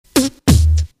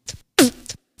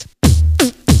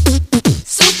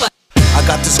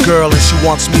girl and she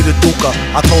wants me to duke her.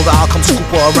 I told her I'll come scoop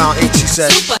her around 8, she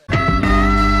said.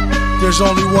 There's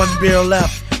only one beer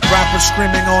left. Rappers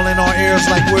screaming all in our ears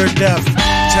like we're deaf.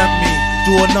 Tempt me,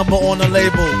 do a number on the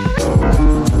label.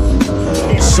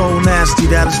 So nasty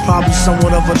that it's probably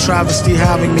somewhat of a travesty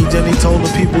having me. Then he told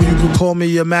the people you can call me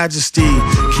your majesty.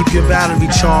 Keep your battery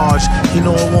charged, you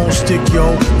know it won't stick,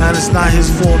 yo. And it's not his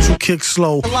fault you kick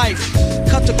slow. Life,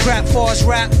 cut the crap for his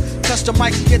rap. Custom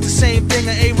mic can get the same thing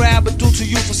an A-Rab would do to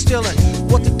you for stealing.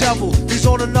 What the devil, he's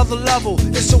on another level.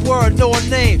 It's a word, no a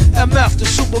name, MF the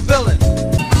super villain.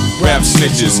 Rap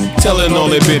snitches, telling all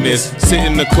their business. Sit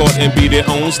in the court and be their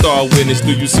own star witness.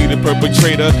 Do you see the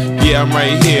perpetrator? Yeah, I'm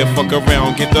right here. Fuck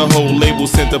around, get the whole label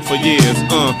sent up for years.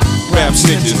 Rap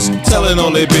snitches, telling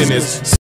all their business.